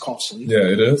money, it's costly. Yeah,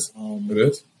 it is. It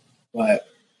is. But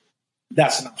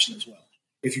that's an option as well.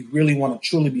 If you really want to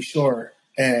truly be sure.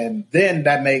 And then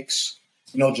that makes,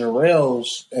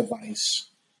 Jarrell's advice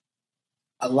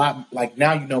a lot, like,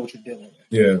 now you know what you're dealing with.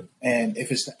 Yeah. And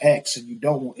if it's the X and you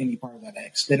don't want any part of that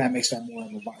X, then that makes that more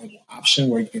of a viable option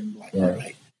where you can be like, all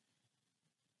right,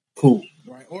 cool.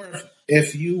 Right. Or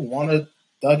if you want to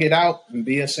thug it out and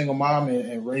be a single mom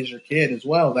and raise your kid as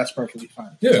well, that's perfectly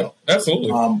fine. Yeah,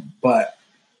 absolutely. But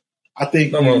I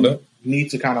think you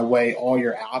need to kind of weigh all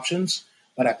your options.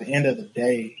 But at the end of the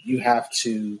day, you have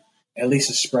to at least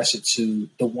express it to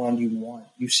the one you want.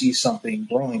 You see something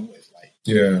growing with, like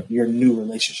your new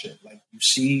relationship. Like, you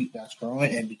see that's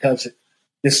growing. And because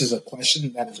this is a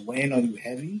question that is weighing on you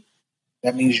heavy,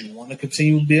 that means you want to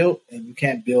continue to build, and you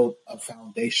can't build a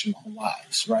foundation on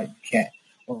lies, right? You can't,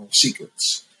 or on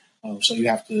secrets. So you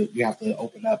have to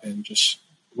open up and just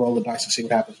roll the dice and see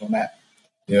what happens on that.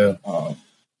 Yeah.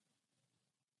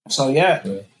 So that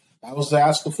was the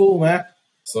Ask the Fool, man.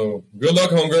 So good luck,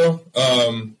 homegirl.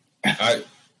 I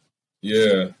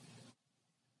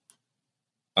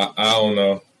don't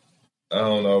know. I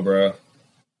don't know, bro.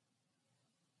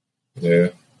 Yeah.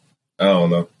 I don't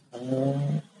know.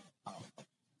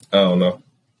 I don't know.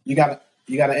 You got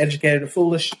an educated or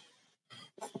foolish?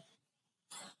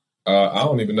 I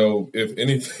don't even know if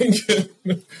anything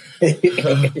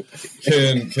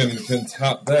can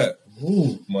top that.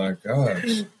 Oh my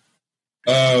gosh.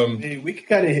 Hey, we could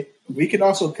cut it. We could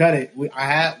also cut it. We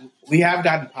have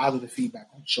gotten positive feedback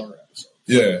on shorter episodes.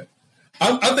 Yeah,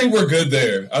 I think we're good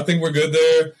there.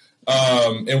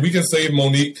 And we can save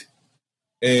Monique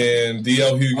and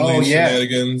DL Hughley's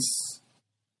shenanigans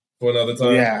for another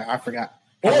time. Yeah, I forgot.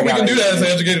 Or we can do that as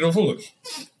educated or foolish.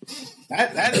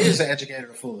 That is educated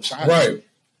or foolish. Right.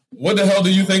 What the hell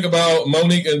do you think about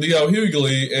Monique and DL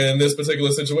Hughley in this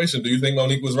particular situation? Do you think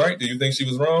Monique was right? Do you think she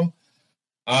was wrong?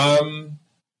 I'm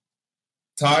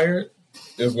tired,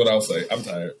 is what I'll say. I'm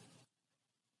tired.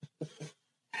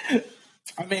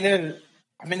 I mean,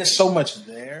 there's so much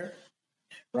there,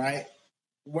 right?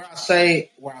 Where I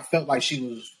felt like she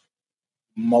was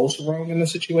most wrong in the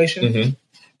situation,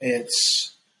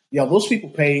 it's, those people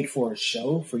paid for a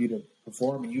show for you to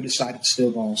perform, and you decided to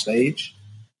still go on stage.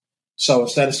 So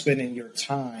instead of spending your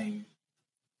time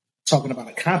talking about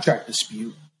a contract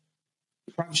dispute,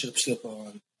 you probably should have stepped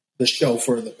on the show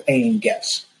for the paying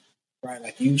guests, right?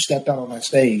 Like, you stepped out on that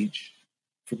stage.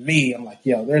 For me, I'm like,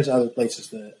 there's other places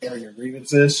to air your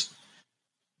grievances,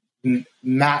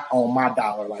 not on my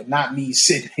dollar. Like, not me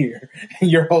sitting here and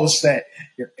your whole set,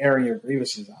 you're airing your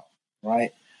grievances out,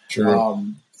 right?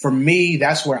 True. for me,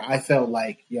 that's where I felt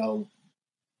like,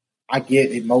 I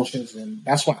get emotions, and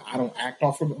that's why I don't act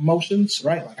off of emotions,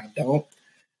 right? Like I don't.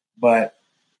 But,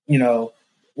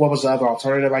 what was the other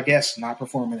alternative? I guess not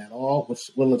performing at all,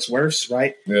 which looks worse,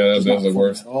 right? Yeah, that does look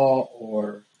worse at all,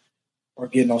 or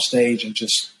getting on stage and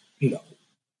just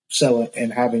selling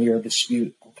and having your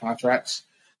dispute on contracts.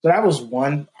 So that was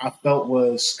one I felt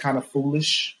was kind of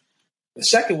foolish. The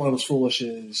second one was foolish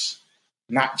is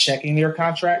not checking your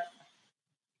contract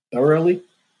thoroughly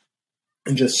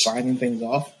and just signing things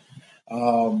off.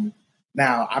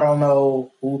 Now, I don't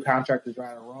know who contract is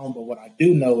right or wrong, but what I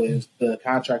do know is the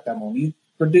contract that Monique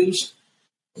produced,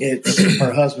 it's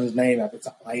her husband's name at the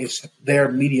top. Like it's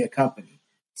their media company.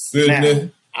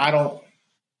 Sydney. Now,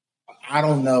 I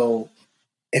don't know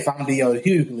if I'm D.L.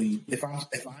 Hughley.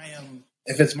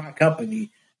 If it's my company,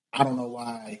 I don't know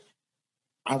why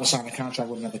I would sign a contract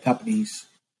with another company's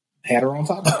header on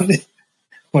top of it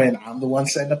when I'm the one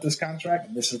setting up this contract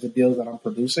and this is the deal that I'm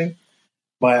producing.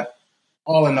 But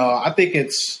all in all, I think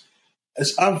it's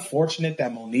unfortunate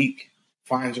that Monique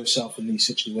finds herself in these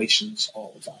situations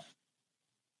all the time.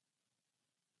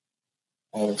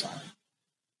 All the time.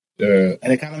 Yeah.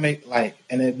 And it kind of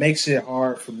it makes it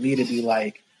hard for me to be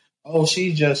like, oh,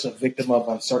 she's just a victim of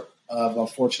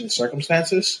unfortunate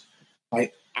circumstances.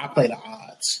 Like, I play the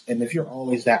odds. And if you're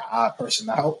always that odd person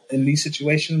out in these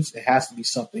situations, it has to be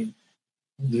something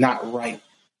not right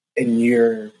in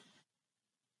your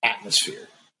atmosphere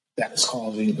that is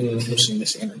causing producing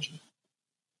this energy.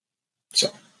 So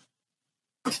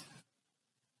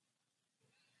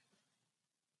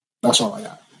that's all I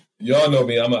got. Y'all know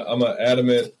me. I'm a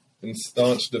adamant and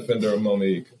staunch defender of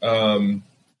Monique. I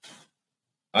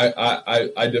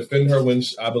defend her when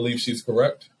I believe she's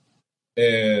correct,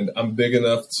 and I'm big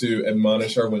enough to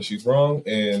admonish her when she's wrong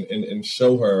and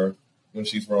show her when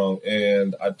she's wrong.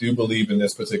 And I do believe in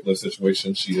this particular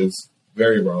situation she is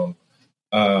very wrong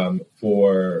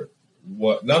for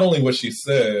not only what she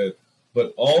said,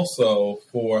 but also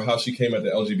for how she came at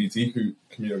the LGBT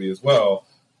community as well.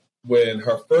 When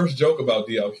her first joke about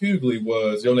D.L. Hughley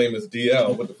was, your name is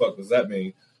D.L., what the fuck does that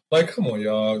mean? Like, come on,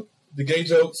 y'all. The gay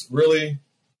jokes, really?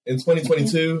 In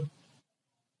 2022?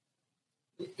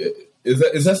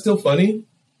 Is that still funny?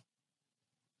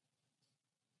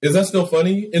 Is that still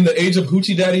funny? In the age of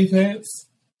hoochie daddy pants?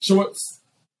 Shorts?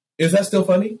 Is that still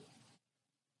funny?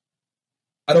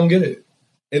 I don't get it.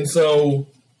 And so,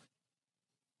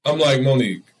 I'm like,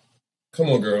 Monique, come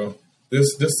on, girl. This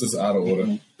is out of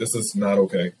order. This is not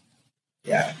okay.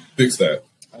 Yeah. Fix that.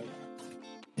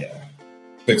 Yeah.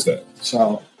 Fix that.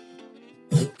 So,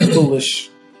 foolish.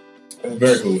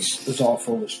 Very foolish. It's all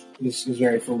foolish. It's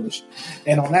very foolish.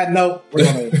 And on that note, we're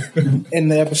going to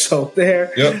end the episode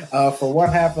there. Yep. For one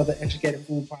half of the Educated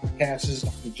Food Podcast, this is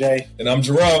Dr. J. And I'm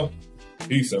Jerome.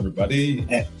 Peace, everybody.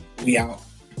 And we out.